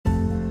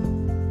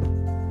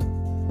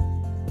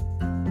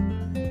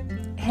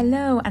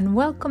Hello and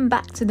welcome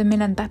back to the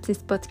Milan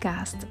Baptist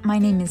podcast. My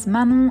name is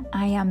Manon.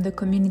 I am the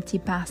community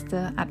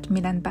pastor at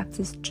Milan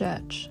Baptist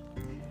Church.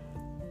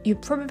 You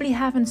probably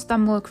haven't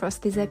stumbled across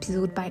this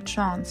episode by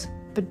chance,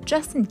 but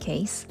just in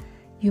case,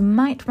 you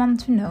might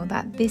want to know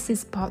that this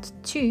is part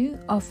 2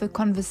 of a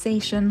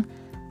conversation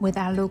with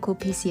our local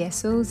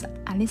PCSOs,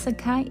 Alyssa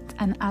Kite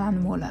and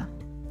Alan Waller.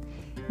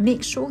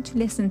 Make sure to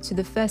listen to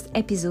the first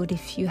episode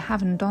if you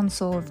haven't done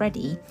so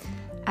already,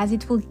 as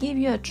it will give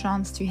you a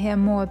chance to hear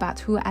more about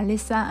who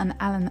Alyssa and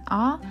Alan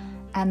are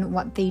and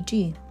what they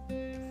do.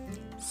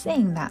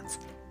 Saying that,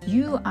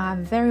 you are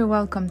very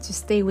welcome to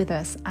stay with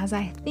us, as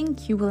I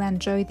think you will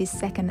enjoy this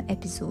second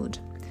episode.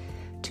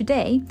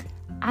 Today,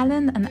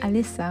 Alan and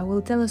Alyssa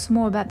will tell us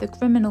more about the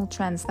criminal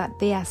trends that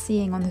they are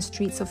seeing on the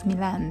streets of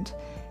Milan.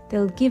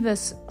 They'll give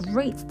us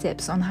great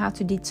tips on how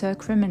to deter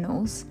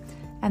criminals,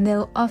 and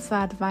they'll offer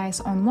advice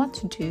on what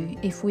to do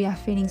if we are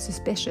feeling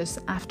suspicious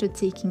after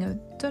taking a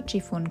touchy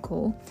phone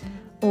call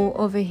or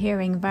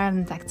overhearing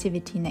violent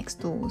activity next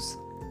doors.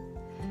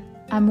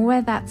 I'm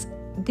aware that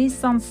this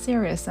sounds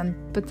serious and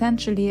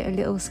potentially a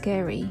little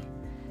scary,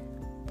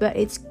 but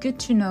it's good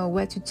to know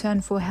where to turn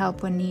for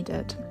help when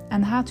needed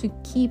and how to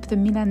keep the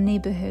Milan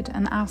neighborhood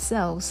and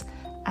ourselves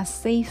as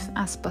safe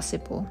as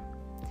possible.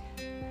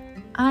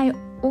 I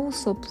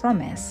also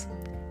promise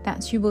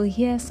that you will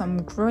hear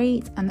some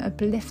great and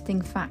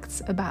uplifting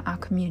facts about our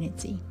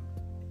community.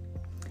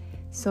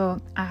 So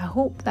I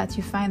hope that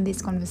you find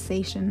this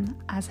conversation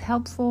as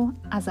helpful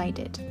as I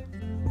did.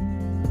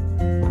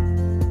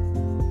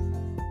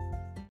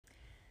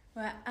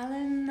 Well,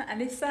 Alan,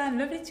 Alyssa,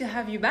 lovely to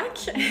have you back.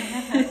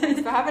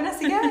 Thanks for having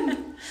us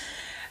again.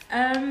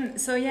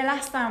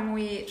 Last time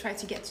we tried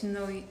to get to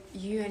know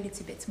you a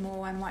little bit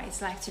more and what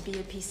it's like to be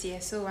a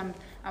PCSO, and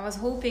I was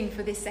hoping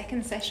for this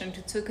second session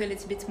to talk a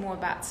little bit more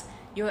about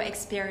your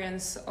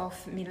experience of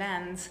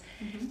Milan.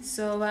 Mm-hmm.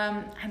 So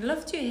I'd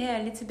love to hear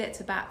a little bit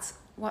about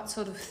what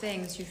sort of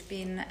things you've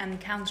been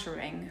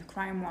encountering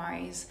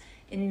crime-wise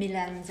in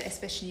Milan,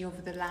 especially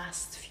over the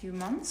last few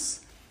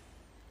months.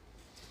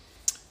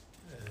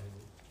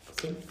 I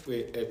think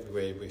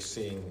everywhere we're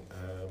seeing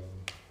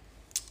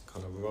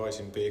kind of rise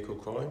in vehicle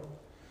crime.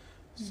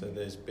 Mm-hmm. So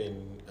there's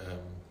been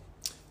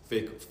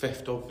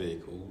theft of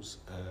vehicles,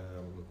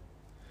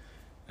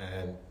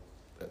 and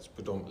that's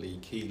predominantly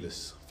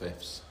keyless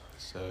thefts.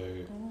 So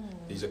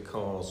these are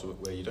cars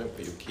where you don't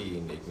put your key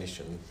in the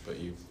ignition, but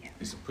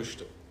it's a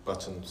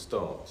push-button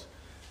start.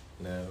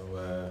 Now,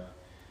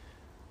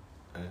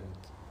 and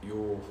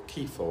your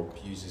key fob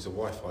uses a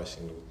Wi-Fi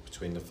signal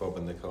between the fob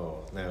and the car.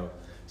 Now,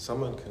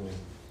 someone can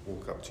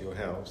walk up to your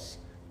house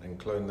and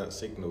clone that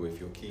signal if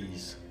your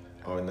keys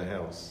are in the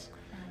house.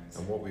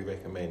 And what we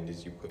recommend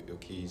is you put your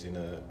keys in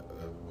a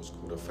what's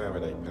called a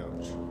Faraday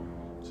pouch.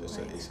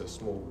 So it's a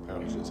small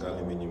pouch that's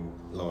aluminium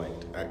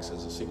lined, acts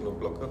as a signal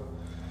blocker.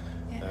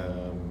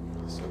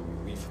 So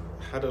we've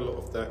had a lot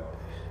of that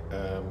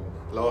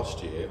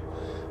last year,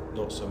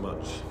 not so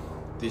much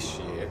this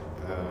year.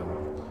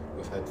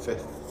 We've had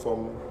theft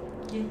from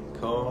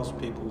cars,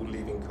 people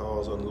leaving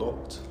cars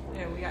unlocked.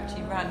 Yeah, we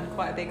actually ran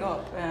quite a big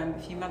op a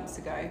few months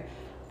ago,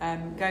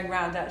 going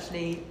around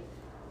actually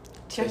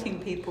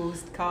checking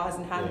people's cars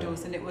and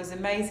handles, and it was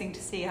amazing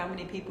to see how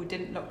many people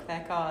didn't lock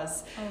their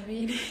cars. Oh,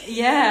 really?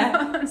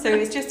 Yeah. So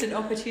it's just an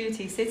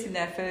opportunity sitting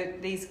there for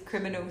these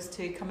criminals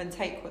to come and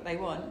take what they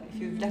want if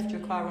you've left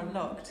your car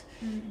unlocked.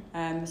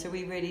 So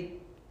we really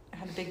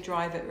had a big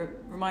drive at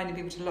reminding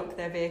people to lock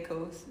their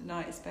vehicles at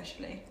night,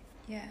 especially.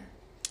 Yeah.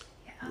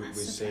 We're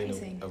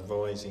seeing a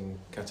rising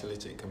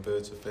catalytic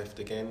converter theft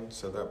again.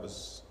 So that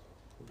was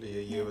probably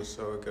a year or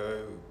so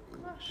ago.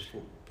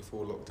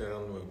 Before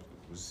lockdown,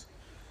 it was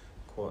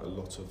quite a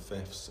lot of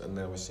thefts, and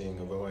now we're seeing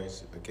a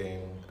rise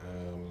again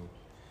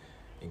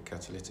in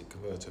catalytic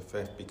converter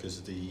theft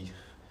because the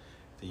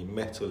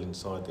metal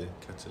inside the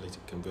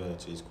catalytic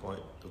converter is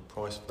the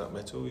price of that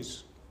metal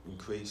is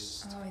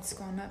increased. Oh, it's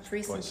gone up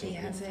recently,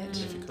 has it?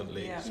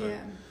 Significantly.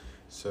 Yeah.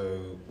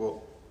 So what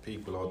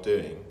people are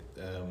doing,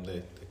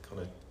 they're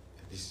kind of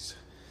this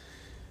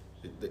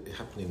is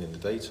happening in the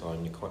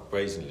daytime. Quite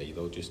brazenly,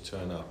 they'll just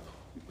turn up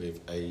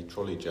with a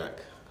trolley jack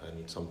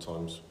and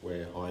sometimes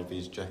wear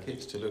high-vis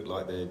jackets to look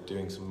like they're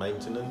doing some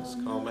maintenance,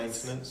 car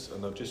maintenance,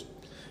 and they'll just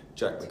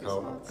jack the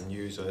car up and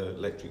use an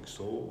electric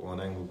saw or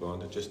an angle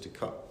grinder just to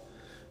cut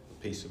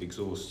a piece of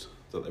exhaust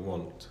that they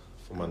want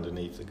from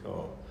underneath the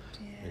car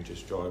and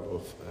just drive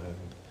off.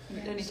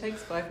 It only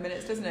takes 5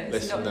 minutes, doesn't it?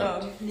 It's not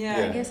long.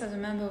 I guess as a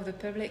member of the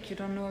public, you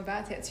don't know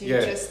about it. So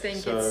you just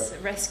think it's car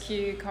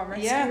rescue.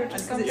 And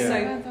because it's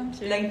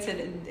so blatant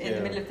in the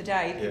middle of the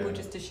day, people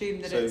just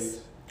assume that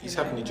it's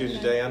happening during the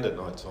day and at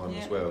night time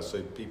as well.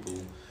 So people,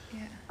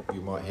 you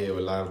might hear a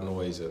loud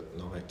noise at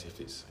night if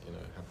it's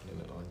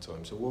happening at night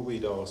time. So what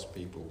we'd ask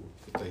people,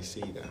 if they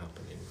see that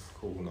happening,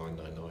 call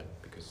 999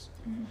 because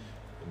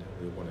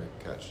we want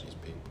to catch these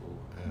people,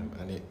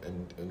 and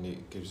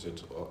it gives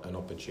us an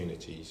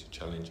opportunity to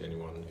challenge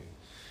anyone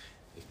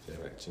who, if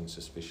they're acting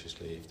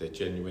suspiciously. If they're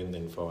genuine,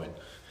 then fine.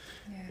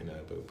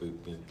 But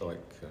we'd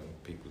like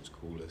people to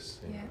call us.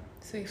 Yeah.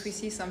 So if we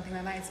see something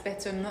like that, it's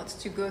better not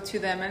to go to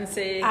them and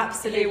say,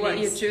 absolutely, hey, what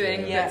you're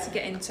doing, yeah. but to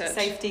get in touch.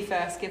 Safety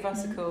first. Give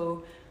us a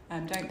call.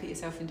 Don't put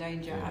yourself in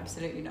danger. Yeah.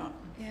 Absolutely not.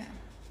 Yeah.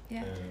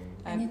 Yeah.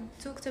 And you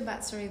talked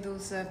about,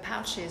 those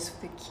pouches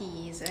for the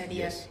keys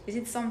earlier. Yes. Is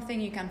it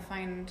something you can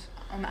find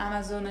on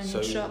Amazon and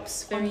in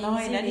shops very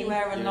online, easily?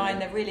 anywhere online, Yeah.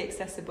 they're really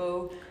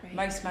accessible. Great.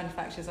 Most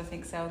manufacturers, I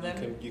think, sell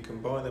them. You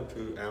can buy them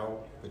through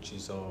OWL, which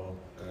is our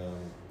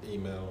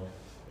email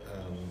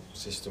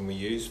system we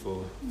use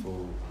for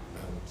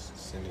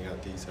sending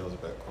out details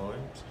about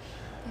crimes.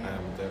 Yeah.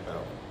 They're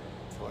about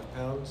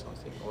 £5, I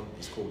think.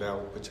 It's called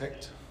OWL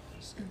Protect.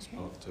 It's Okay.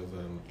 part of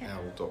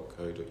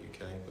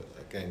owl.co.uk, but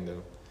again,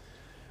 they're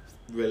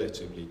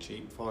relatively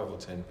cheap, £5 or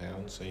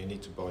 £10. So you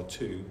need to buy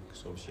two,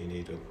 because obviously you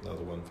need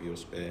another one for your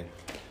spare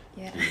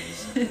Yeah.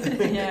 keys.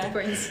 Yeah. Good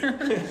points.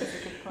 That's a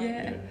good point.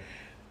 Yeah.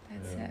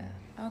 That's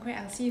oh great,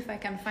 I'll see if I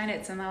can find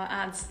it and I'll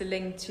add the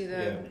link to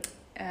the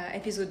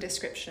episode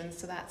description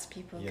so that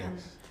people can.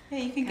 Yeah,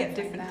 you can get Kind of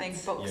different like that.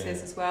 things, boxes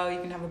Yeah. as well. You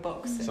can have a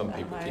box. Some at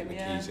people home, keep the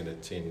yeah. keys in a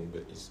tin,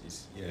 but it's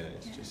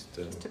just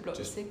to block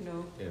the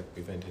signal.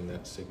 preventing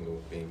that signal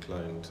being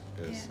cloned.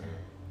 Because,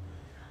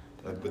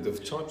 but the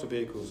types of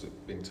vehicles that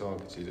have been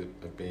targeted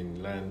have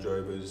been Land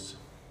Rovers,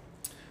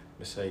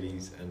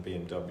 Mercedes and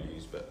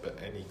BMWs, but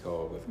any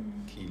car with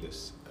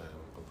keyless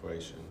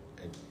operation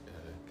can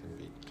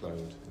be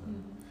cloned.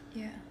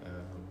 Yeah.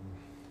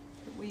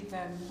 We've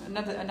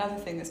another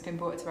thing that's been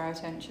brought to our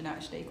attention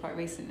actually quite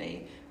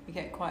recently. We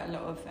get quite a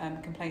lot of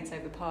complaints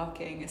over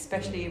parking,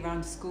 especially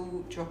around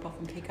school drop-off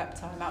and pick-up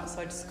time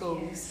outside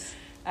schools.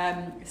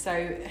 Yes.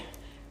 So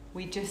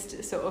we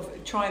just sort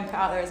of try and put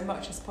out there as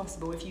much as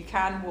possible. If you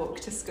can walk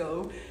to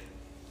school,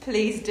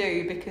 please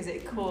do, because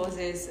it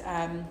causes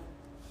an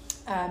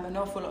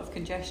awful lot of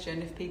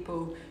congestion if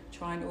people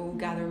try and all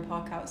gather and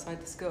park outside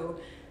the school.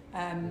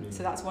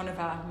 So that's one of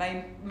our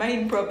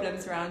main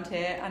problems around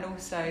here, and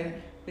also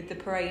with the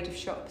parade of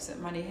shops at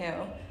Money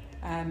Hill.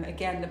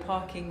 Again, the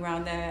parking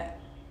around there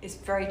is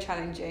very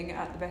challenging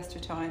at the best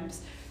of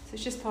times. So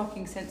it's just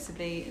parking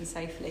sensibly and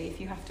safely.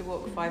 If you have to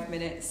walk 5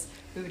 minutes,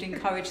 we would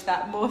encourage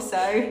that more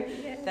so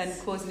than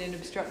causing an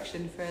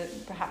obstruction for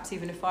perhaps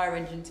even a fire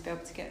engine to be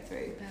able to get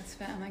through. That's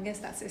fair, and I guess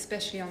that's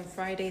especially on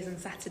Fridays and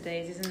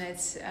Saturdays, isn't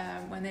it?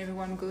 When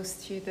everyone goes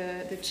to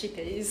the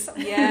chippies.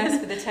 Yes,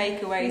 for the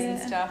takeaways and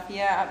stuff.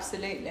 Yeah,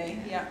 absolutely.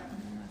 Yeah.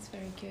 That's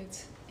very good.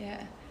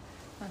 Yeah.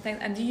 Well,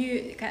 thanks. And do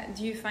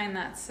you find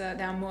that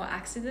there are more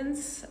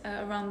accidents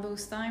around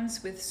those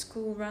times with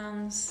school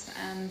runs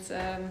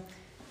and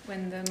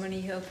when the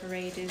Money Hill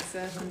parade is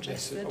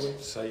congested? Yes, I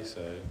wouldn't say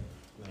so.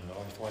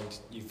 No,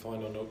 you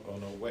find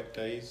on wet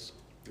days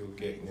you'll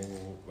get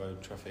more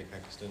road traffic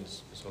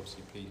accidents because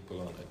obviously people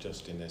aren't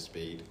adjusting their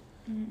speed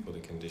for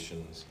the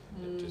conditions.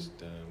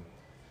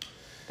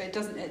 But it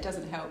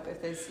doesn't help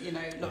if there's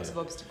lots of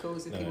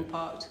obstacles and people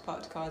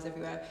parked cars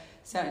everywhere.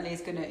 Certainly is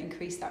going to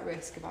increase that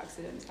risk of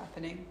accidents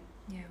happening.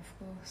 Yeah, of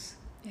course.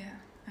 Yeah,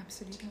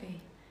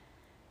 absolutely.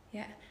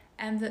 Yeah.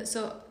 And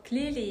so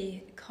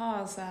clearly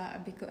cars are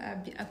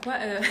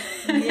quite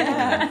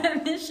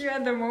an issue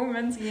at the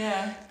moment.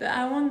 Yeah. But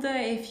I wonder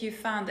if you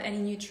found any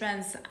new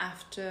trends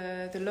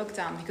after the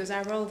lockdown, because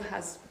our world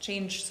has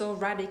changed so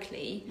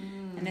radically,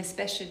 and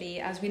especially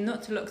as we're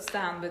not locked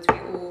down, but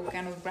we're all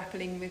kind of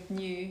grappling with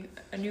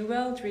a new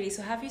world really.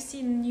 So have you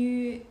seen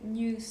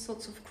new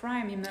sorts of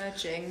crime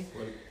emerging?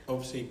 Well,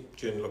 obviously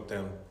during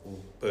lockdown all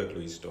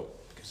burglaries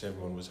stopped because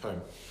everyone was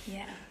home.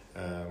 Yeah.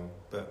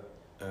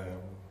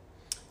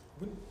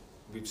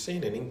 We've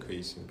seen an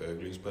increase in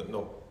burglaries, but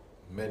not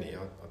many. I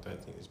don't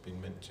think there's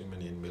been too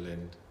many in Mill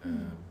End.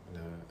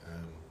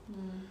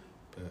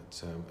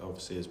 But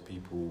obviously, as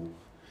people,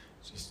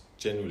 just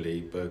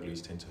generally,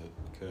 burglaries tend to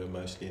occur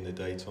mostly in the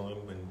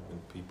daytime when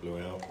people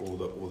are out,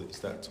 or it's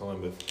that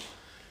time of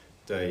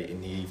day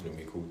in the evening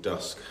we call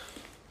dusk,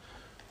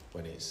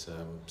 when it's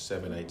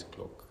 7, 8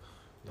 o'clock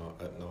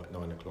at night,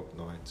 9 o'clock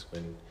night,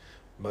 when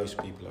most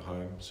people are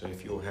home. So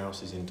if your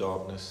house is in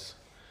darkness,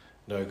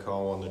 no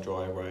car on the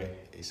driveway,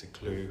 it's a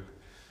clue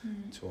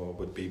to our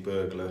would-be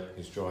burglar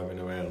who's driving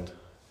around.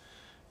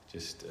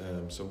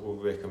 So we'll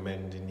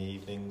recommend in the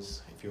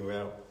evenings, if you're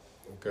out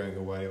or going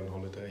away on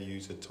holiday,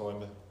 use a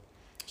timer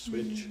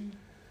switch.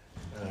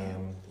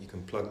 You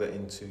can plug that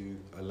into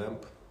a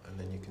lamp and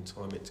then you can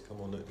time it to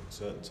come on at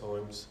certain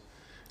times.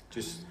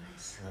 Just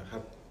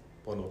have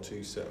one or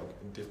two set up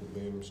in different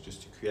rooms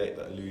just to create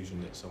that illusion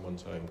that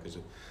someone's home, because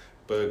a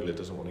burglar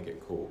doesn't want to get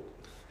caught.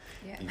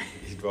 Yeah.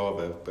 He'd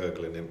rather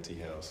burgle an empty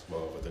house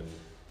rather than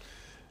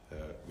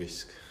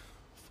risk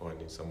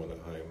finding someone at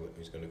home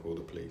who's going to call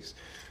the police.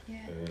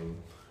 Yeah.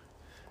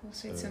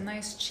 Also, it's a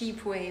nice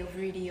cheap way of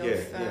really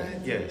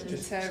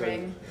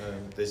deterring.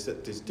 There's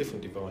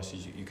different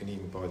devices. You can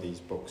even buy these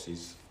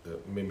boxes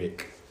that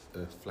mimic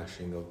the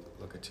flashing of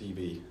like a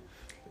TV.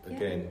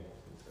 Again,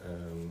 I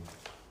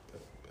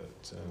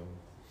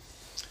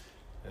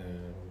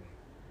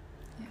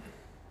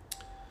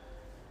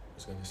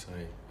was going to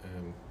say,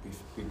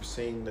 we've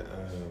seen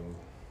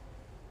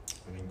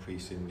an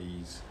increase in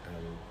these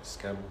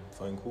scam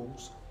phone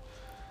calls.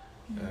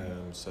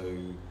 So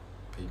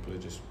people are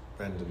just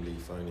randomly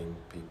phoning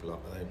people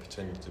up, and they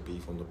pretend to be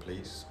from the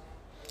police.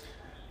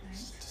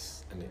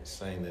 And it's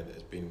saying that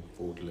there's been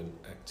fraudulent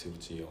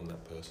activity on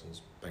that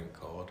person's bank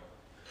card,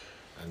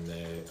 and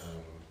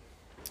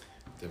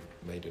they've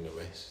made an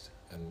arrest,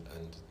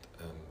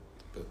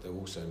 but they're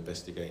also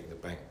investigating the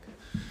bank,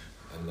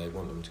 and they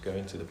want them to go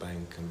into the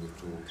bank and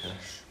withdraw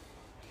cash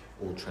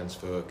or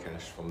transfer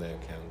cash from their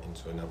account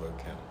into another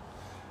account.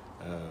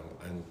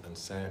 And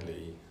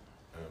sadly,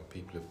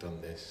 people have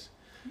done this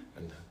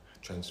and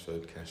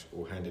transferred cash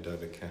or handed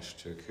over cash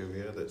to a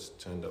courier that's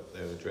turned up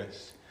their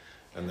address,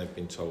 and they've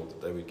been told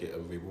that they would get a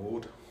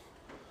reward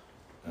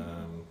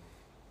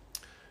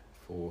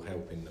for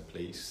helping the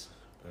police,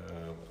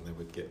 and they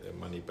would get their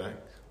money back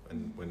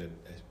when an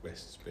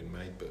arrest's been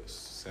made, but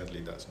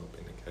sadly that's not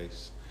been the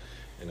case.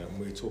 And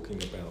we're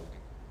talking about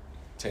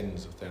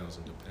tens of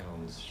thousands of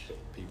pounds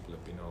that people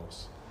have been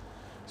asked.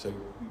 So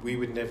we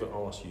would never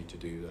ask you to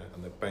do that,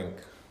 and the bank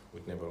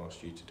would never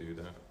ask you to do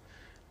that.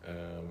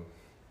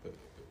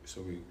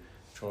 So we're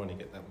trying to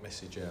get that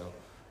message out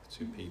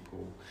to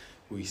people.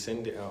 We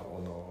send it out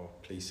on our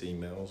police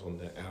emails, on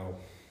our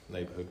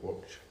Neighbourhood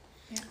Watch,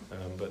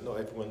 but not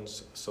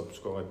everyone's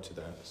subscribed to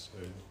that. So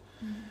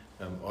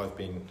I've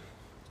been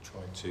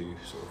trying to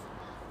sort of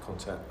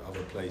contact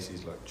other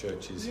places like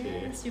churches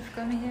here, you've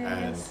come here,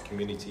 and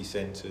community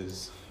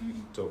centres,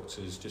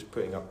 doctors, just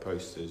putting up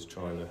posters,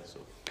 trying to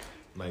sort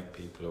of make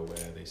people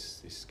aware of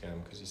this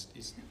scam, because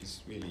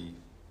it's really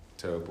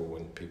terrible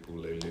when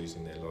people are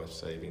losing their life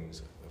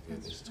savings over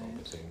this type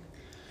of thing.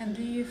 And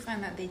do you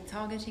find that they're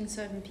targeting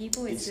certain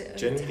people? It's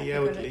generally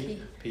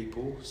elderly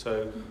people.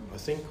 So I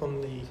think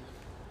on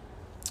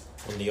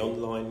the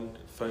online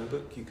phone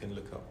book you can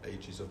look up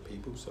ages of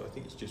people. So I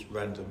think it's just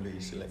randomly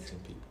selecting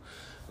people.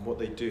 And what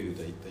they do,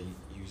 they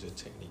use a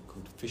technique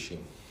called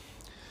phishing.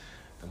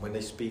 And when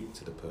they speak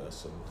to the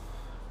person,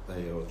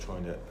 they are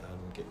trying to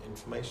get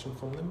information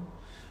from them.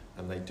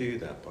 And they do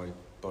that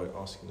by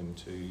asking them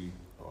to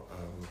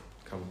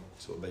come.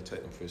 Sort of, they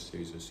take them through a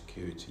series of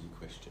security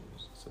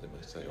questions. So they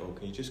may say, "Oh,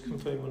 can you just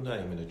confirm your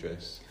name and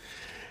address?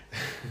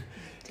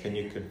 Can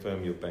you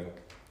confirm your bank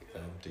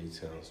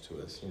details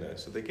to us?"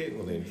 So they're getting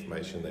all the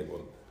information they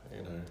want.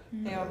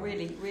 They are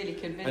really, really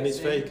convincing. And it's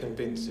very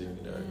convincing.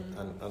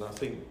 And I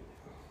think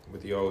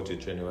with the older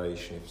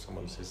generation, if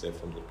someone says they're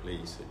from the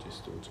police, they're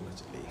just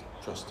automatically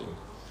trusting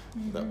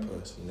that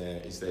person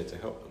there is there to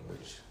help them,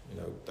 which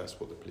that's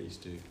what the police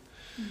do.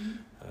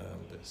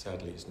 But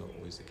sadly it's not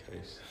always the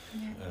case.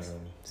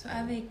 So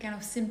are they kind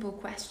of simple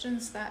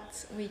questions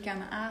that we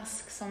can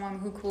ask someone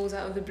who calls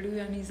out of the blue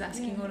and is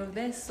asking all of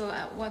this? So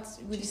what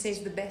would you say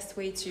is the best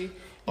way to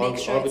make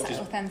sure it's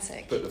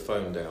authentic? Put the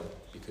phone down,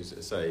 because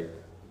as I say,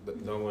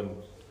 that no one,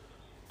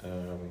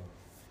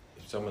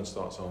 if someone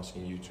starts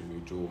asking you to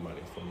withdraw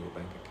money from your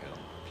bank account,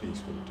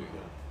 please wouldn't do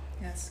that.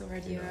 That's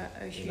already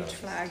a huge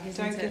flag,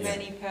 isn't Don't it? give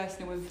any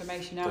personal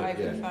information out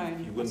over the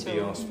phone. You wouldn't be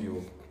asked for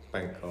your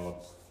bank card,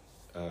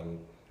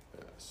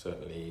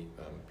 certainly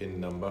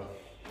PIN number,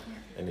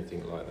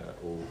 anything like that,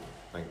 or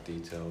bank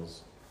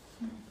details.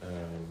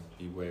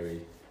 Be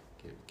wary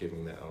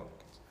giving that out.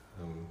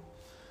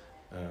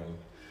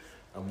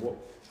 And what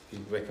we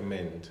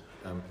recommend,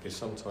 because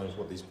sometimes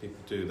what these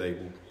people do, they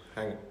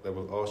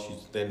will ask you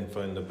to then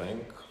phone the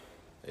bank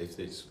if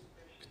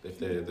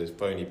there's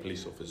phony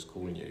police officers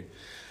calling you,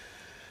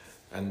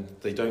 and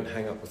they don't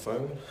hang up the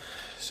phone.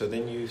 So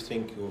then you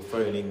think you're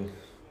phoning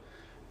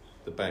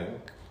the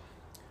bank,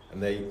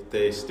 and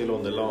they're still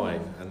on the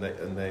line, and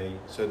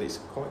so it's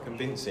quite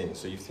convincing.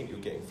 So you think you're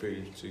getting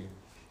through to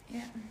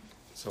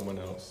someone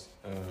else.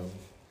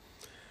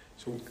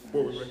 So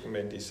what we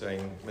recommend is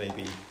saying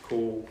maybe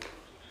call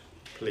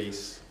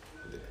police,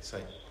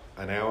 say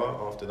an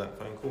hour after that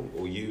phone call,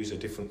 or use a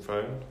different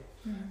phone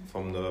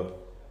from the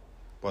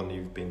one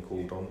you've been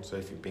called on. So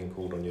if you've been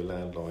called on your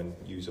landline,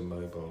 use a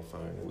mobile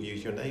phone, or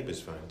use your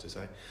neighbour's phone to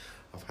say,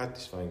 "I've had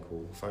this phone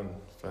call. Phone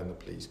the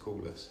police.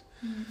 Call us."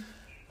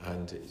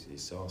 And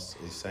it's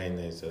saying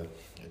there's a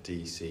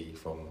DC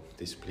from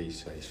this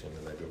police station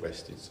and they've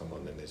arrested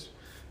someone,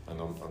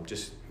 and I'm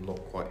just not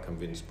quite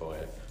convinced by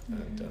it.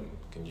 And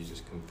can you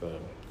just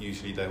confirm?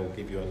 Usually they will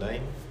give you a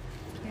name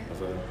of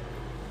the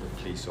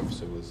police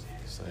officer was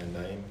saying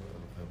a name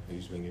of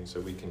who's ringing, so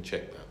we can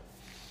check that.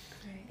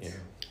 Great. Yeah.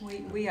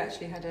 We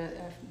actually had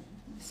a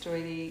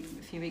story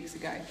a few weeks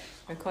ago.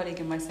 A colleague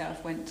and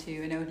myself went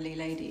to an elderly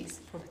lady's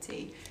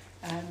property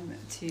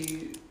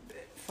to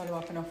follow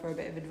up and offer a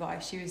bit of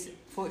advice. She was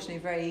fortunately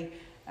very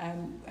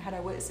had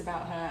her wits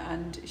about her,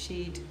 and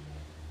she'd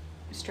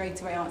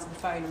straight away answered the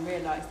phone and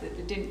realised that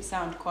it didn't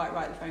sound quite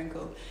right, the phone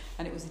call,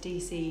 and it was a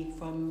DC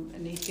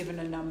and he'd given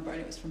a number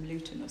and it was from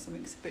Luton or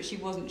something, but she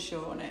wasn't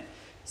sure on it,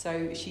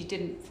 so she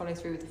didn't follow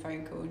through with the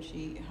phone call and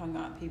she hung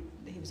up.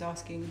 He was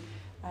asking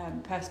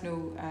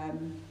personal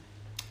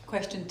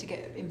questions to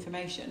get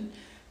information.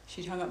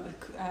 She'd hung up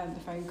the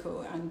phone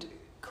call and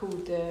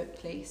called the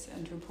police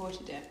and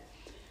reported it.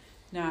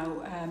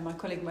 Now, my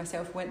colleague and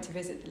myself went to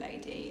visit the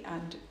lady,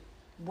 and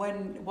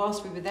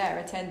whilst we were there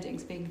attending,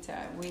 speaking to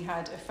her, we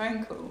had a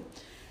phone call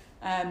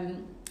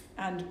And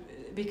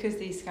because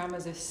these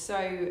scammers are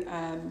so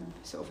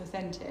sort of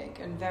authentic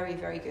and very,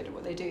 very good at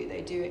what they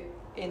do it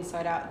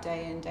inside out,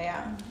 day in, day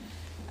out.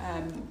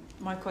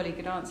 My colleague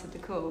had answered the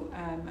call,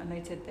 and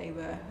they said they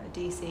were a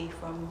DC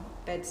from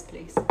Beds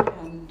Police,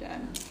 and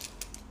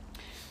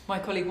my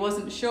colleague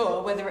wasn't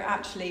sure whether it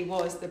actually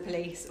was the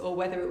police or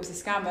whether it was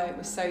a scammer. It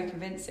was so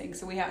convincing,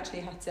 so we actually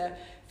had to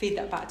feed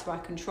that back to our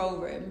control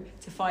room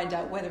to find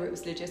out whether it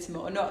was legitimate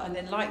or not. And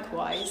then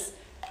likewise,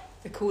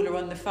 the caller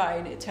on the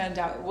phone, it turned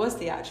out it was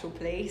the actual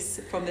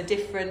police from the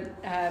different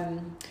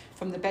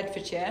from the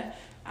Bedfordshire.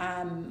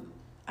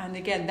 And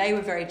again, they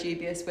were very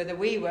dubious whether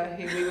we were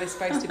who we were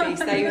supposed to be.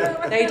 So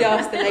they'd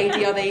ask the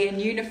lady, are they in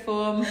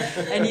uniform?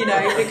 And,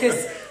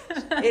 because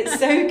it's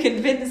so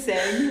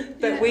convincing.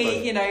 But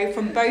we,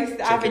 from both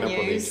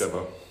avenues,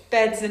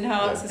 Beds and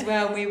Hearts as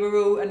well. And we were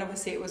all, and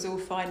obviously it was all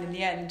fine in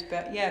the end.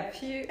 But yeah,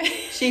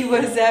 she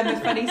was a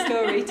funny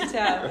story to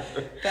tell.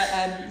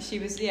 But she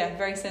was,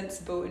 very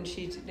sensible, and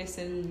she'd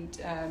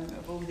listened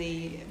of all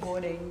the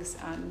warnings,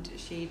 and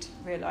she'd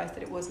realised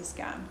that it was a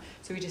scam.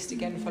 So we just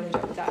again followed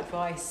up with that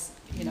advice.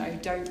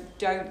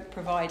 Don't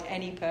provide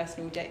any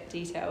personal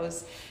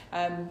details,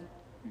 and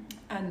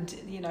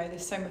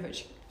there's so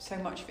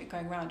much of it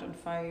going around on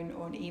phone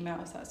or on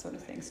emails, that sort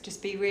of thing. So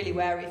just be really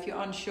wary. If you're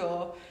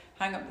unsure,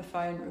 hang up the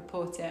phone,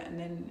 report it, and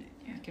then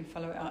you can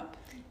follow it up.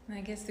 And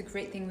I guess the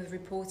great thing with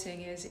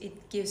reporting is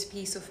it gives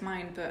peace of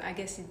mind, but I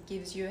guess it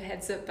gives you a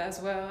heads up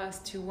as well as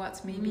to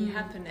what may be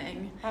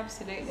happening.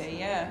 Absolutely,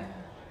 yeah.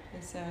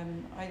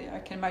 I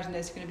can imagine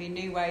there's going to be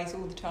new ways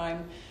all the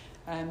time.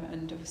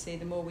 And obviously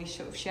the more we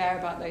sort of share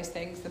about those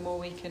things, the more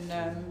we can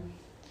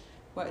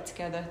work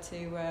together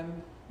to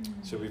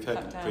So we've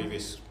had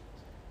previous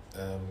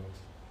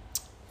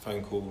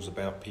phone calls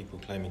about people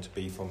claiming to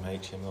be from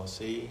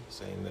HMRC,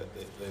 saying that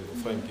they will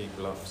phone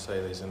people up and say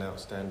there's an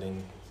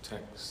outstanding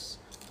tax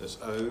that's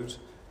owed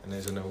and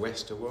there's an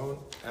arrest warrant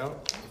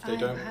out if they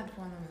don't had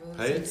one of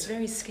those. pay it. It's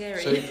very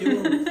scary. So if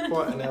you're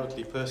quite an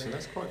elderly person,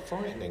 that's quite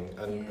frightening.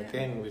 And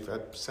again, we've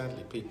had,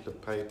 sadly, people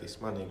have paid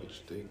this money,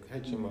 which the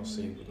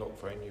HMRC would not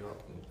phone you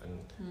up and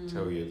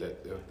tell you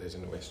that there's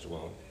an arrest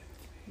warrant.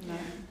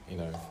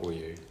 No. For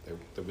you.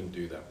 They wouldn't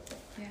do that.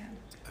 Yeah.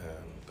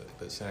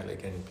 But sadly,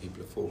 again,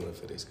 people are falling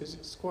for this because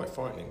it's quite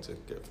frightening to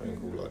get a phone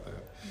call like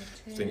that.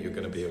 You think you're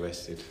going to be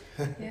arrested.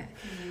 Yeah.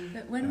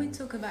 But when we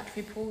talk about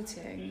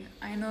reporting,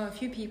 I know a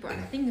few people,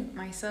 and I think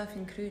myself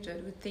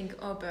included, would think,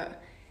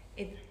 but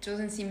it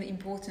doesn't seem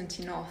important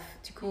enough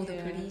to call the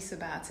police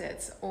about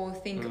it, or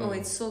think,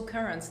 it's so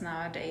current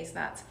nowadays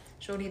that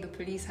surely the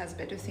police has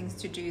better things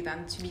to do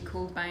than to be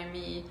called by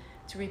me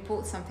to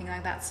report something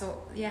like that.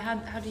 So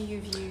how do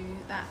you view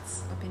that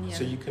opinion?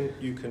 So you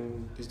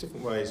can there's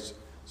different ways.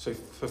 So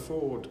for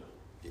fraud,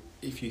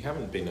 if you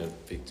haven't been a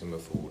victim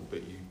of fraud,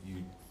 but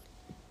you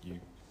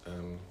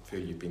feel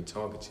you've been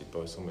targeted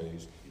by someone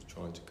who's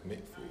trying to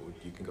commit fraud,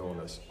 you can go on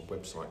a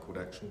website called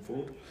Action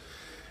Fraud,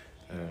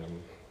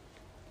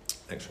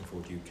 Action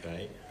Fraud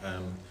UK.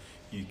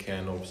 You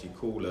can obviously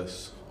call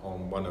us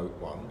on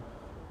 101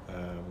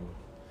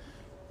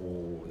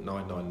 or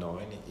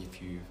 999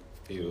 if you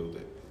feel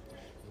that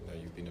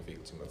you've been a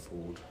victim of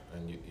fraud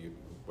and you're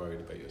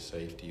worried about your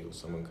safety or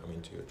someone coming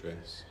to your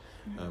address.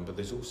 But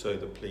there's also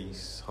the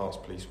Hearts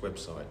Police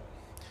website.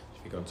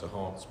 If you go onto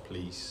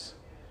heartspolice.uk,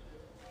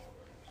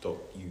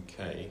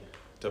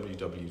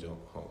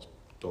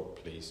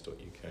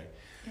 www.hearts.police.uk,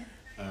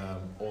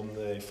 on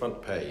the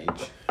front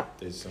page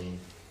there's some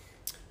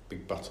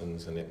big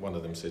buttons, and one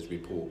of them says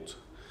report,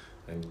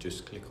 and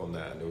just click on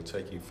that and it will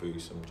take you through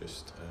some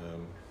just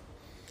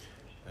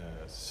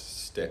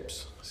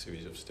steps, a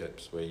series of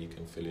steps where you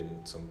can fill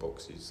in some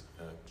boxes,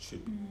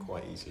 should be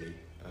quite easily.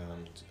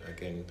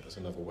 Again, that's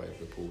another way of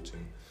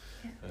reporting.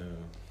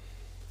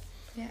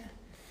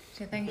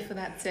 So thank you for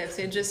that tip.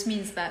 So it just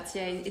means that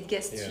it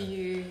gets to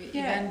you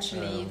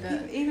eventually.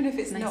 But even if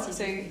it's not,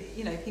 so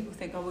people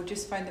think, we'll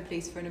just phone the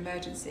police for an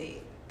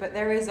emergency, but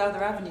there is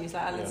other avenues,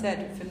 like Alan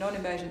said, for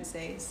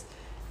non-emergencies.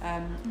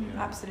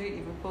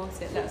 Absolutely report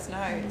it. Let us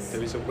know.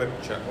 There is a web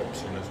chat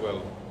option as well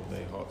on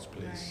the Hearts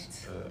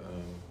Police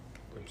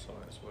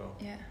website as well.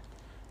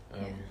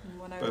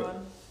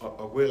 101. But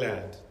I will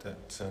add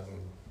that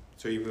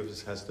Three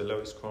Rivers has the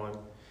lowest crime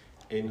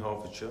in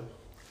Hertfordshire,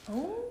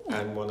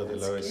 and one of the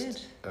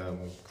lowest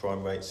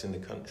crime rates in the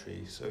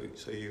country. So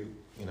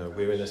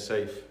we're in a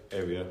safe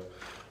area.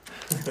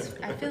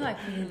 I feel like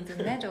we need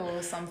the medal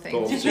or something.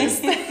 But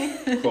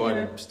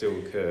crime still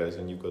occurs,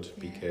 and you've got to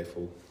be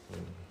careful.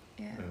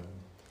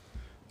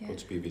 Got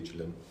to be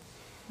vigilant.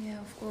 Yeah,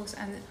 of course.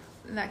 And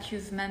like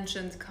you've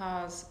mentioned,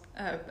 cars,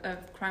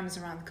 crimes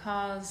around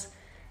cars,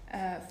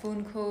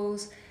 phone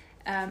calls.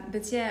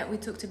 But we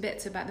talked a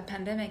bit about the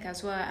pandemic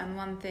as well, and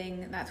one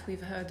thing that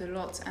we've heard a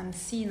lot and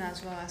seen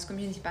as well as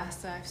community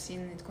pastor, I've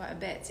seen it quite a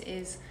bit,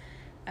 is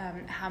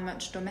how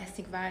much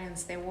domestic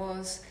violence there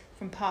was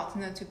from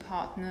partner to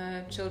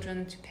partner,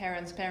 children to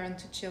parents, parent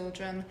to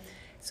children.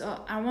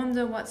 So I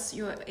wonder what's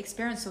your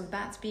experience of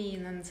that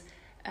been, and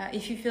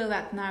if you feel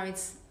that now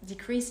it's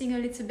decreasing a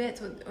little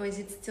bit, or is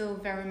it still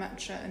very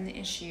much an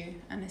issue,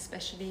 and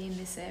especially in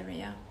this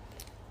area?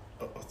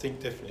 I think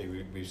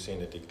definitely we've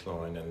seen a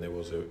decline, and there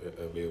was a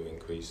real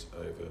increase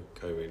over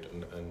COVID,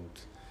 and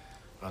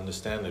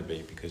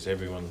understandably, because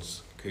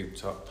everyone's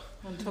cooped up.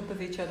 On top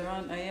of each other,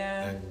 aren't they?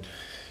 Yeah. And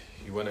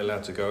you weren't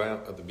allowed to go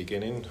out at the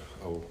beginning,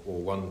 or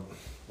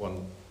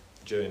one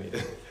journey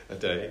a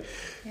day,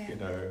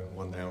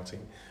 one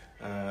outing.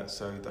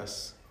 So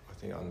that's, I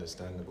think,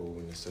 understandable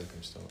in the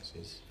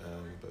circumstances.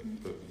 But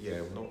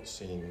yeah, we're not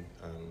seeing,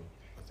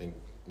 I think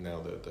now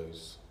that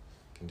those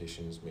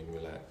conditions have been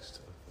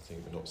relaxed, I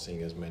think we're not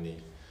seeing as many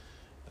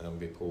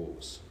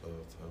reports of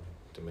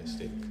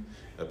domestic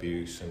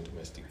abuse and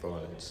domestic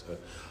violence.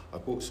 I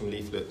brought some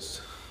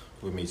leaflets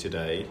with me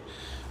today.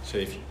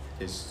 So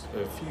there's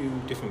a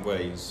few different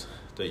ways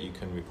that you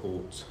can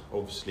report.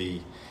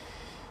 Obviously,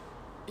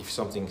 if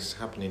something's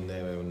happening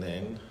there and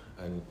then,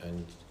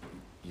 and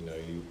you're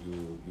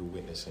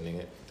witnessing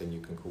it, then you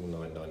can call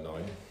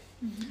 999.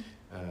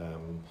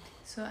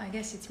 So I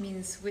guess it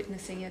means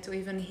witnessing it or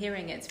even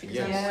hearing it, because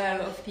Yes. I'm aware a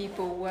lot of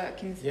people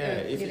work in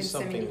If it's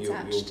something you're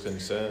semi-detached.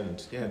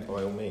 concerned,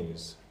 by all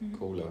means,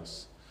 call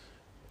us.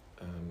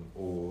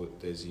 Or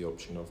there's the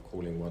option of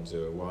calling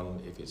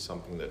 101 if it's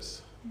something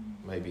that's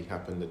maybe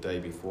happened the day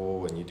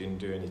before and you didn't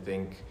do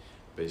anything,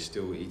 but it's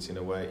still eating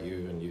away at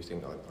you, and you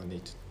think, I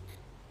need to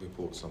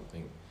report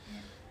something.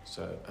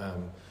 So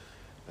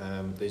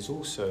there's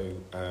also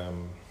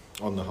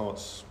on the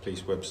Herts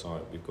Police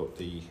website, we've got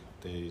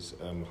there's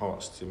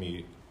Herts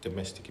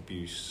Domestic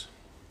Abuse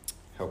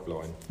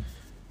Helpline.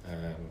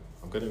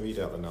 I'm going to read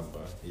out the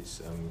number.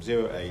 It's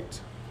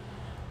 08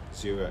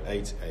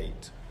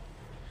 088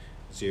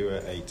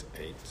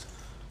 088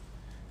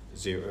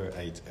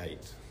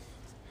 088.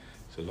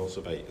 So lots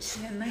of eights.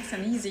 Yeah, nice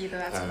and easy, though.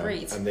 That's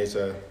great. And there's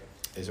a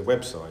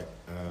website,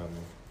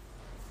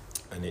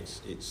 and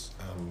it's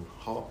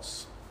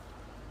Herts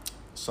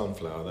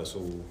Sunflower. That's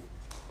all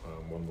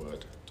one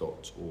word.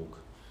 .org.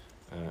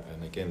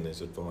 And again,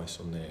 there's advice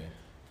on there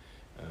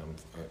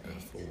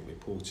for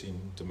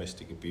reporting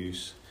domestic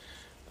abuse.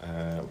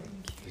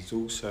 There's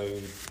also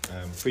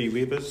Free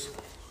Weavers.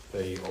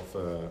 They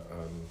offer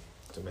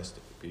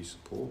domestic abuse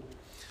support.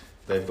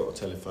 They've got a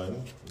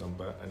telephone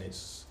number, and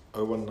it's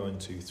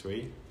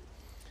 01923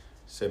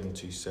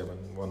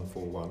 727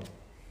 141.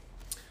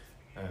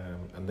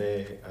 And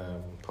they're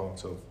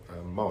part of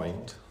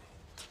Mind,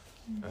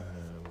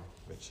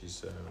 which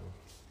is I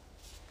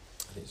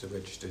think it's a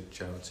registered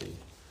charity.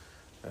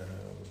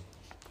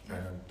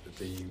 And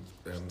they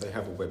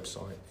have a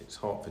website. It's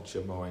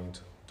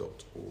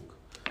hertfordshiremind.org.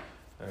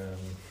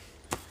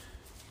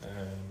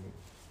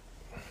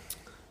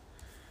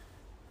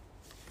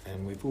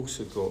 And we've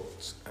also got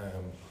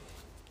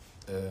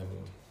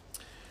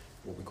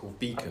what we call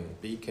Beacon.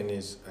 Beacon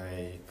is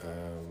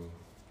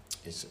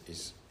it's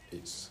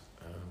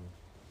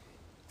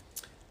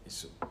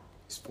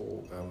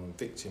for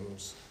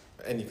victims,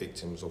 any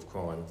victims of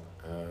crime,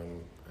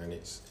 and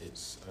it's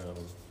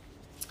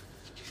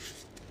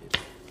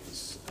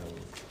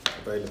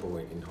available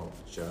in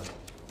Hertfordshire,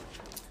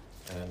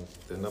 and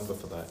the number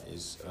for that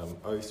is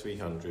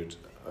 0300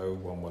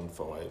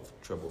 0115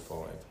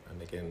 555,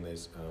 and again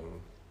there's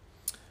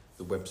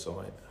the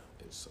website.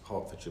 It's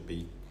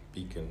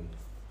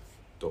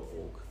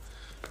hertfordshirebeacon.org.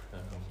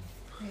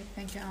 Great,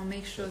 thank you. I'll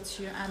make sure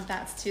to add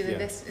that to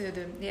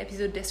the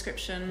episode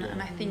description.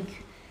 And I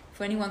think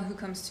for anyone who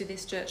comes to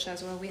this church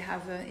as well, we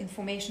have an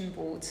information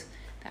board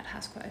that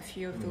has quite a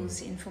few of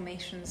those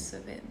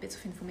bits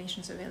of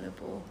information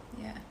available.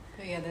 Yeah.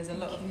 But yeah, there's a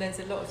lot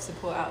of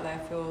support out there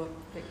for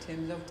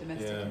victims of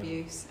domestic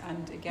abuse.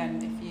 And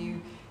again, if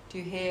you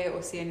do hear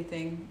or see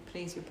anything,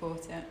 please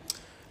report it.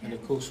 And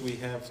of course, we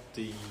have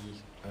the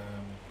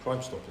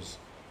Crime Stoppers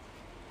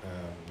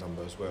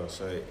number as well.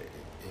 So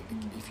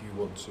if you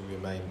want to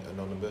remain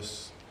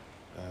anonymous,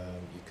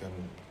 you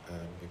can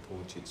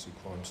report it to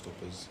Crime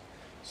Stoppers.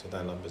 So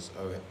that number's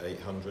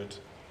 0800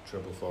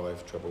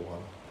 555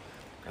 111.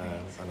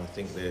 And I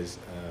think there's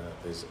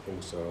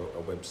also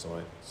a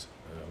website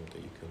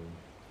that you can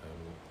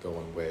go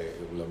on where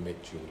it will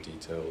omit your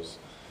details.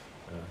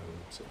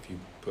 So if you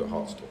put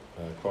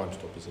Crime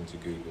Stoppers into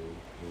Google,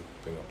 you'll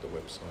bring up the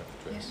website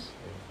address.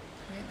 Yeah.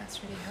 Great, that's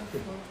really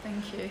helpful.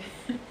 Thank you.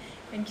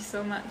 Thank you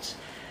so much.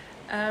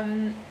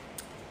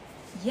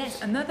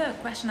 Yes, another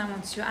question I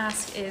want to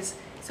ask is,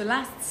 so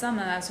last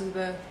summer, as we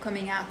were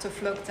coming out of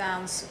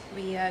lockdowns,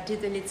 we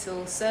did a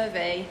little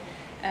survey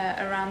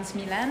around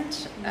Milan,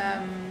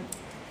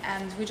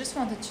 and we just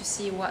wanted to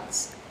see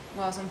what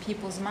was on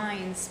people's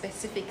minds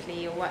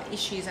specifically, or what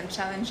issues and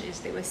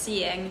challenges they were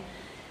seeing.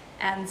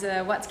 And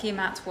what came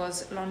out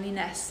was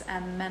loneliness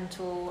and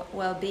mental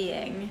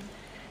well-being.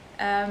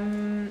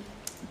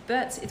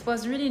 But it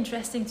was really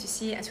interesting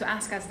to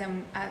ask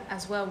them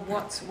as well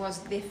what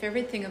was their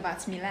favorite thing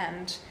about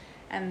Milan.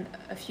 And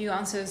a few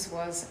answers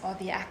was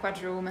the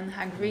aquadrome and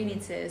how green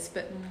it is.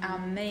 But our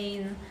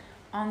main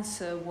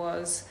answer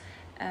was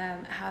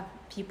have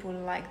people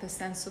like the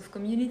sense of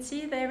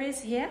community there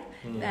is here.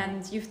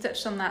 And you've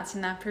touched on that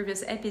in our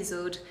previous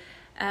episode.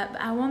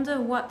 I wonder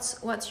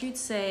what you'd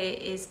say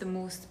is the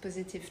most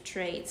positive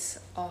traits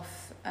of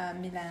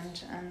Milan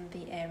and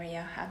the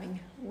area, having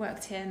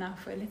worked here now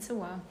for a little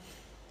while.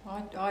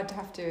 I'd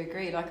have to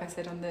agree. Like I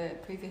said on the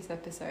previous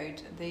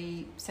episode,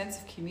 the sense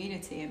of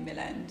community in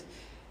Milan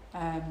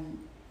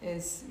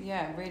is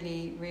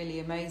really, really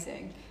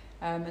amazing.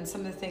 And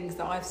some of the things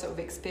that I've sort of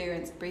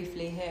experienced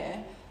briefly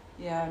here,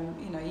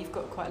 you've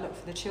got quite a lot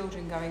for the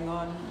children going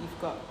on. You've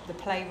got the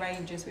play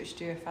rangers, which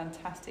do a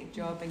fantastic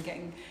job in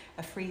getting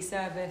a free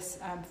service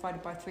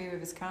provided by Three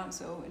Rivers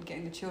Council and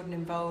getting the children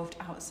involved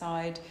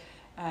outside.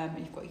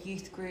 You've got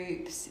youth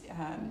groups,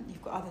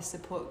 you've got other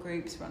support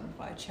groups run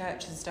by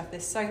churches and stuff.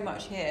 There's so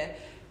much here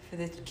for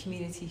the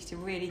community to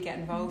really get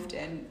involved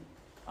in.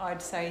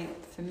 I'd say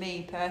for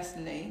me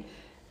personally,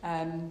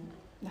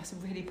 that's a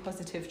really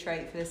positive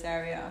trait for this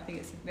area. I think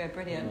it's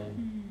brilliant.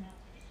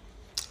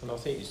 And I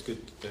think it's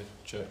good that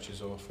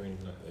churches are offering,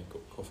 they've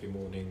got coffee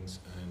mornings,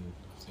 and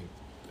I think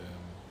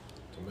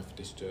the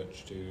Methodist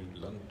Church do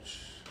lunch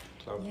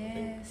club.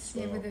 Yes,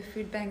 with the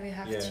food bank they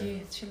have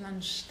two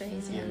lunch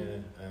days.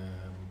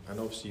 And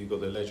obviously you've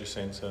got the leisure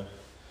centre.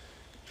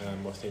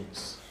 I think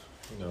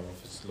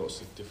offers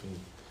lots of different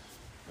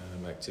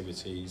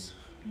activities.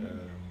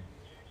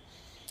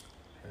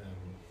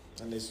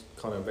 And there's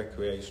kind of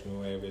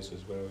recreational areas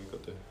as well. We've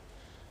got the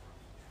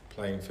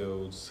playing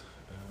fields.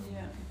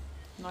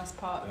 Nice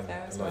park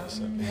there as well.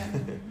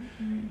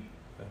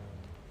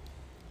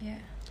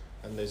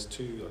 And there's I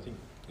think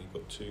we've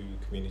got 2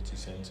 community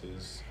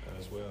centres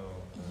as well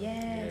in the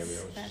area,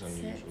 which that's is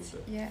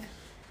unusual.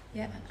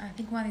 Yeah, I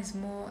think one is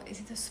more, is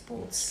it a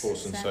sports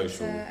and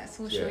centre,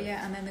 social,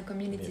 and then the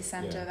community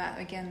centre that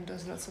again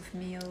does lots of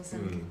meals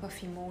and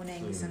coffee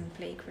mornings and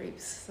play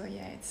groups. So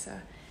it's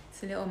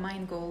a little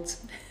mine gold,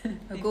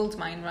 a gold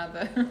mine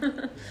rather.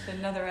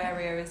 Another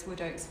area is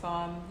Wood Oaks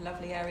Farm,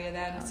 lovely area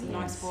there, and some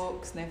nice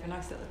walks, and they have a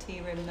nice little tea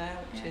room there,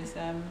 which is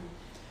a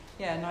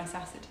nice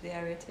asset to the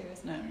area too,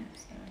 isn't it?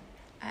 So.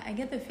 I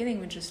get the feeling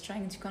we're just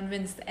trying to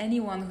convince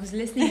anyone who's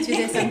listening to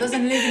this and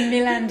doesn't live in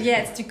Milan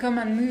yet to come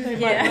and move here.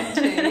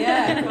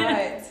 Yeah,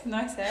 quite.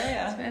 Nice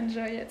area. To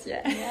enjoy it,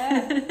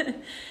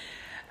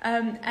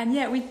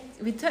 and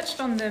we touched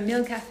on the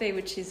Mill Cafe,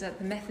 which is at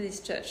the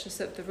Methodist Church just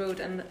up the road,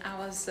 and I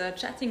was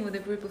chatting with a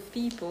group of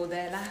people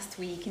there last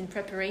week in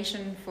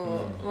preparation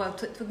for,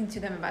 talking to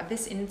them about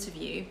this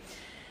interview,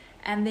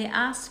 and they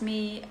asked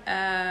me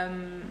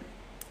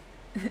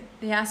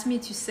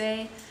to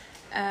say,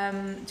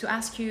 to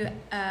ask you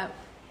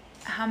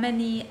how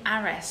many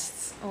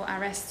arrests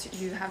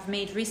you have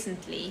made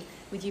recently.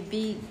 Would you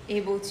be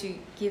able to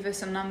give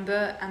us a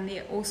number? And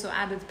they also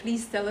added,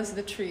 please tell us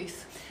the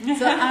truth.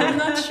 So I'm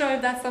not sure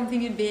if that's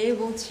something you'd be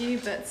able to,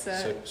 but...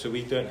 So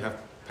we don't have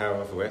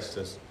power of arrest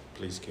as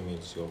police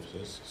community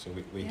officers, so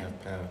we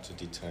have power to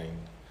detain,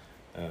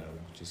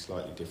 which is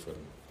slightly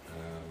different.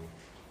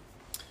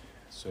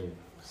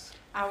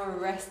 Our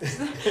arrests,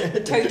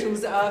 the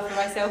totals are for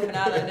myself and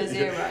Alan are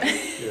 0.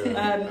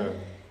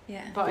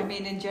 But I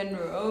mean, in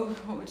general,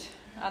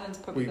 Alan's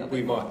probably got a bit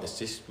we more. might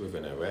assist with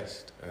an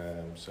arrest,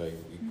 so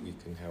we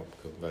can help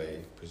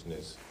convey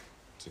prisoners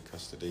to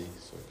custody,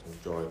 so we can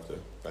drive the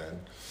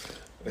van.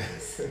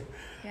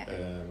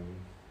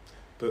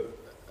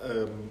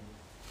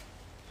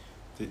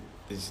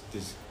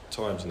 There's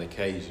times and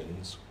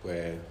occasions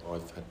where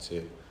I've had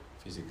to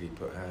physically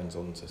put hands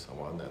onto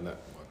someone, and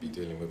that might be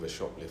dealing with a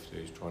shoplifter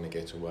who's trying to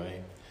get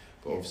away.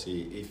 But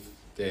obviously, if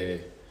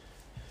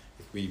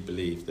we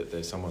believe that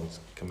there's someone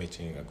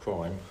committing a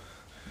crime,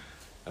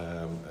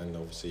 and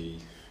obviously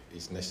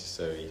it's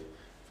necessary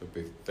for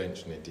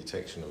prevention and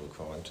detection of a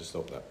crime to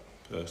stop that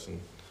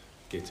person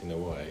getting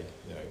away,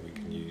 we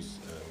can use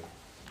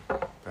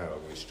power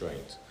of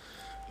restraint.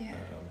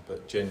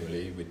 But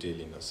generally, we're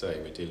dealing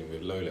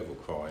with low-level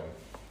crime.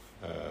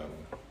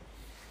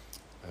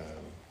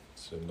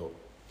 So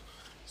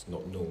it's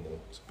not normal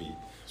to be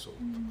sort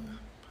of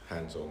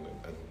hands-on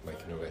and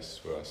making arrests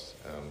for us.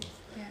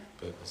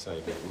 But I say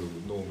that we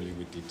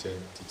would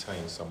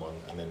detain someone,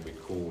 and then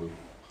we'd call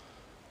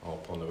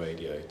up on the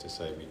radio to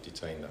say we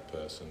detained that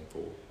person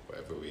for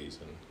whatever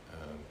reason,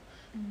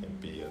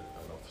 and be an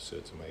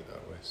officer to make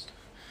that arrest.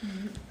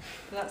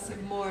 That's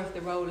more of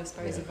the role, I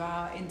suppose, of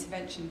our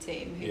intervention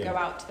team who go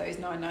out to those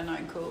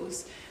 999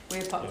 calls.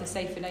 We're part of the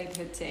Safer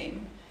Neighbourhood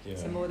team,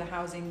 so more the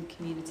housing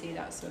community.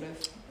 That's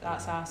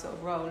our sort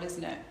of role,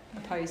 isn't it?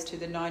 Opposed to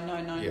the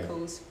 999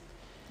 calls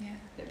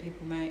that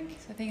people make.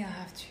 So I think I'll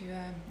have to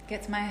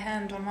get my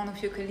hand on one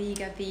of your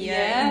colleagues at the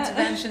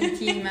intervention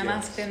team and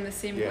ask them the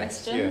same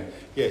question.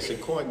 So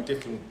quite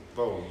different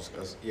roles.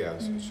 As I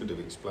should have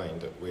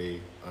explained that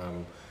we,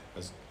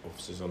 as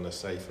officers on the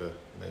Safer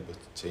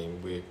Neighbourhood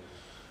team,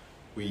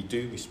 we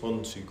do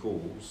respond to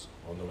calls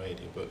on the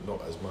radio, but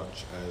not as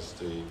much as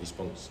the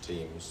response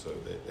teams. So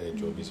their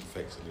job is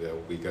effectively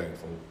they'll be going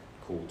from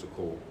call to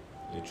call,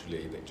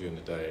 literally during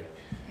the day.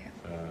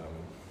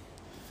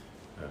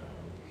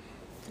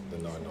 The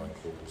 999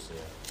 calls.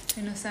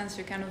 In a sense,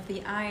 you're kind of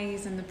the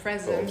eyes and the But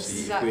presence. obviously,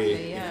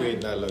 Exactly, if we're in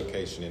that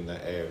location, in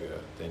that area,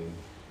 then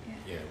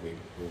we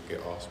will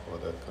get asked by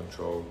the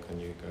control, can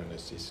you go and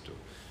assist, or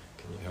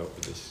can you help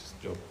with this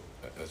job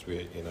as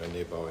we're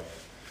nearby.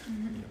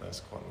 Mm-hmm. That's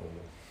quite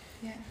normal.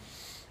 Yeah.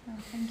 Oh,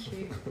 thank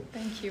you.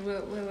 Thank you.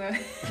 We'll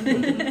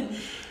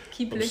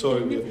keep looking. I'm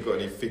sorry we haven't got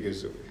any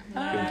figures that we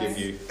can give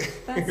you.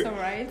 That's all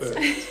right.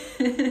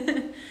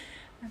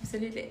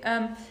 Absolutely.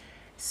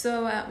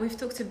 So we've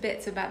talked a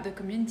bit about the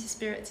community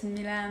spirit in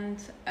Milan,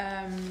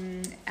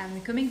 and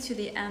we're coming to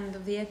the end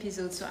of the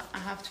episode, so I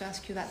have to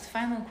ask you that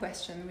final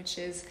question, which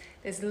is,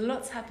 there's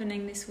lots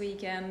happening this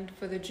weekend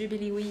for the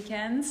Jubilee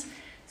weekends.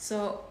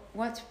 So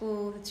what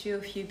will the two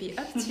of you be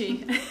up to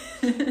Doing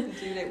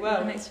it in well.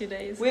 the next few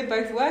days? We're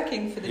both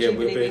working for the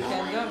Jubilee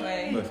weekend, aren't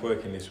we? Both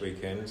working this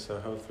weekend, so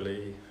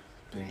hopefully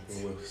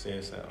people will see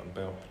us out and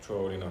about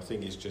patrolling. I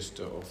think it's just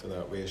to offer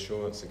that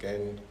reassurance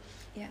again,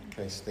 in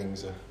case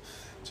things are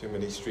too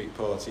many street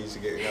parties are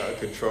getting out of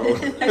control.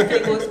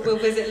 Hopefully we'll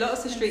visit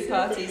lots of street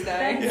parties though.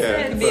 Yeah,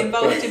 You can be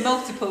involved in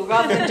multiple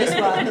rather than just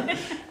one.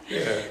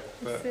 Yeah,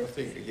 but I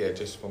think,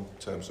 just from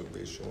terms of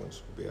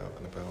reassurance, we'll be out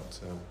and about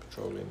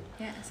patrolling.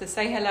 Yeah, so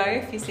say hello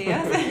if you see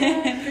us.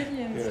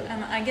 Brilliant. Yeah.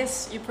 And I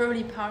guess you're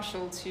probably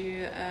partial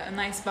to a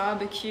nice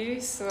barbecue,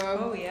 so...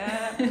 Oh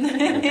yeah. And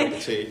a cup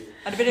of tea.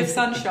 And a bit of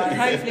sunshine.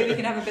 Hopefully we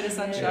can have a bit of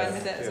sunshine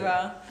with it as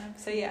well.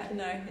 Absolutely.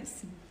 So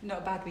it's not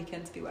a bad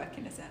weekend to be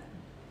working, is it?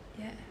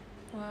 Yeah.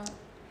 Well,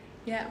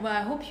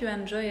 I hope you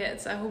enjoy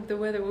it. I hope the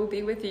weather will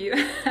be with you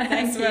Thank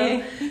as well.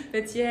 you.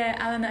 But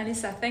Alan,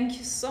 Alyssa, thank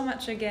you so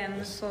much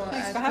again for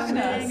having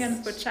coming us.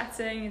 and for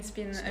chatting. It's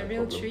been a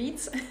real treat.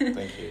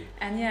 Thank you.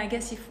 And I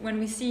guess when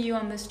we see you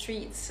on the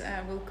streets,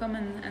 we'll come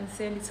and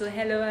say a little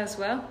hello as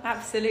well.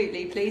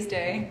 Absolutely, please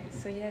do.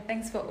 So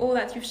thanks for all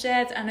that you've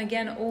shared. And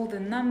again, all the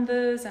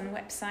numbers and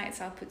websites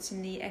I'll put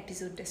in the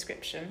episode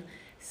description.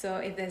 So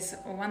if there's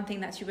one thing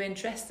that you were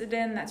interested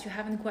in that you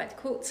haven't quite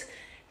caught,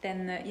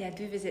 then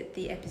do visit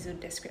the episode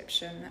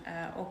description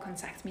or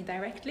contact me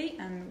directly,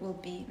 and we'll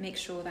make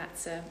sure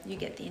that you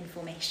get the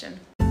information.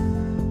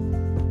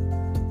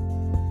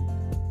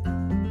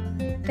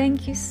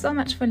 Thank you so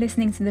much for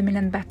listening to the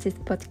Milan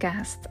Baptist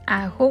podcast.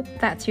 I hope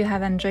that you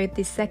have enjoyed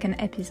this second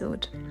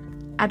episode.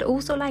 I'd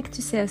also like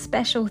to say a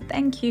special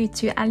thank you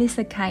to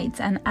Alyssa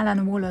Kite and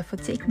Alan Waller for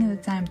taking the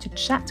time to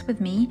chat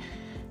with me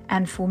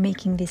and for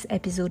making this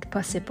episode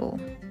possible.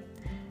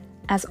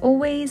 As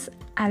always,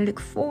 I look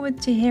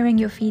forward to hearing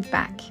your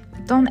feedback.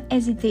 Don't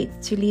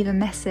hesitate to leave a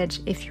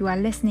message if you are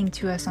listening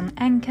to us on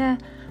Anchor,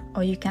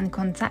 or you can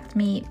contact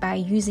me by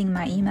using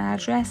my email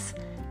address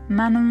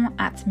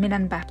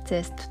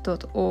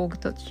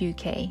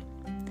manon@milanbaptist.org.uk.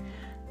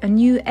 A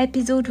new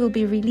episode will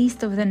be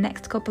released over the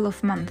next couple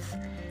of months.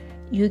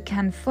 You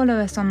can follow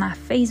us on our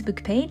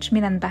Facebook page,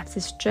 Milan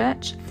Baptist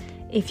Church,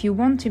 if you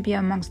want to be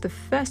amongst the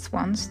first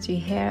ones to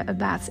hear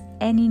about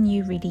any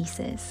new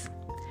releases.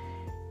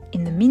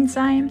 In the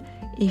meantime,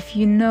 if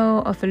you know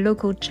of a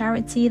local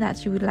charity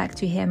that you would like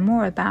to hear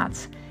more about,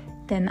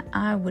 then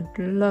I would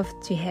love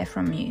to hear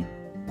from you.